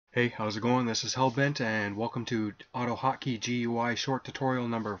Hey, how's it going? This is Hellbent and welcome to AutoHotkey GUI short tutorial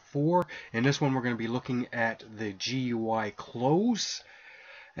number 4. In this one we're going to be looking at the GUI close,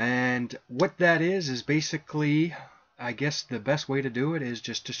 and what that is basically, I guess the best way to do it is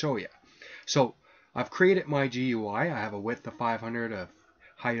just to show you. So I've created my GUI. I have a width of 500, a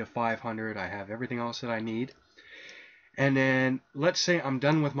height of 500, I have everything else that I need. And then let's say I'm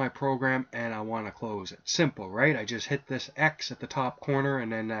done with my program and I want to close it. Simple, right? I just hit this X at the top corner and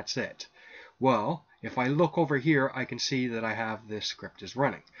then that's it. Well, if I look over here, I can see that I have this script is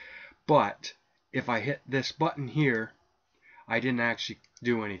running. But if I hit this button here, I didn't actually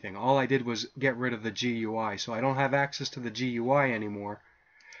do anything. All I did was get rid of the GUI. So I don't have access to the GUI anymore,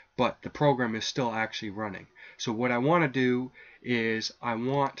 but the program is still actually running. So what I want to do is I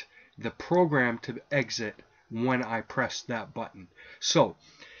want the program to exit when I press that button. So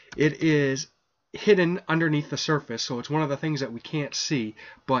it is hidden underneath the surface, so it's one of the things that we can't see.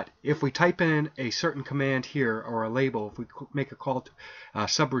 But if we type in a certain command here or a label, if we make a call to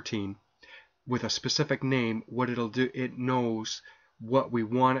subroutine with a specific name, what it'll do, it knows what we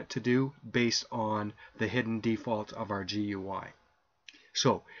want it to do based on the hidden default of our GUI.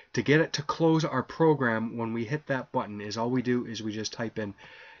 So to get it to close our program when we hit that button, is all we do is we just type in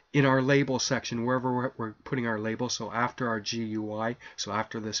our label section, wherever we're putting our label, so after our GUI, so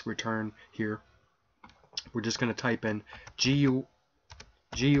after this return here, we're just going to type in GUI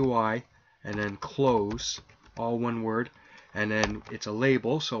and then close, all one word, and then it's a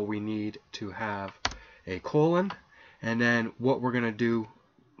label, so we need to have a colon, and then what we're going to do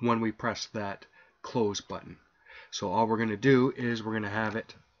when we press that close button. So all we're going to do is we're going to have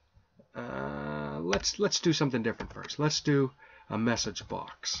it, let's do something different first. Let's do a message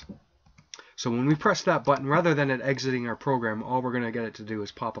box. So when we press that button, rather than it exiting our program, all we're going to get it to do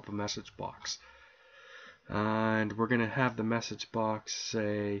is pop up a message box. And we're going to have the message box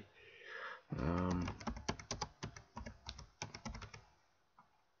say,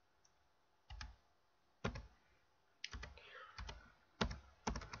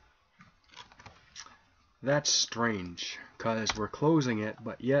 that's strange, because we're closing it,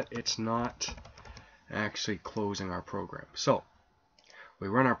 but yet it's not actually closing our program. So we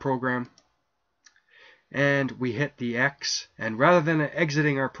run our program and we hit the X, and rather than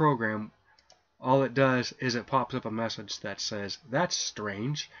exiting our program, all it does is it pops up a message that says, that's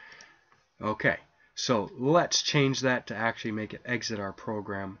strange. Okay, so let's change that to actually make it exit our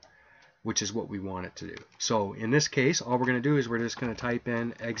program, which is what we want it to do. So in this case, all we're going to do is we're just going to type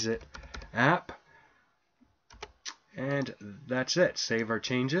in exit app, and that's it. Save our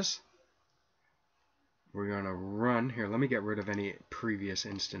changes. We're going to run here. Let me get rid of any previous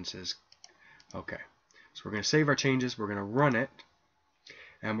instances. Okay, so we're going to save our changes. We're going to run it,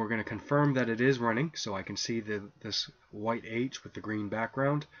 and we're going to confirm that it is running, so I can see this white H with the green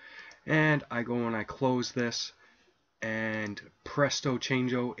background. And I go and I close this, and presto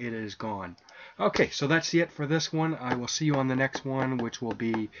changeo, it is gone. Okay, so that's it for this one. I will see you on the next one, which will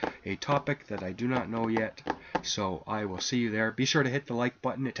be a topic that I do not know yet. So I will see you there. Be sure to hit the like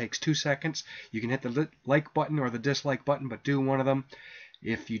button. It takes 2 seconds. You can hit the like button or the dislike button, but do one of them.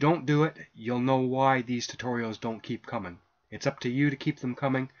 If you don't do it, you'll know why these tutorials don't keep coming. It's up to you to keep them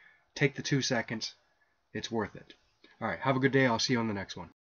coming. Take the 2 seconds. It's worth it. Alright, have a good day. I'll see you on the next one.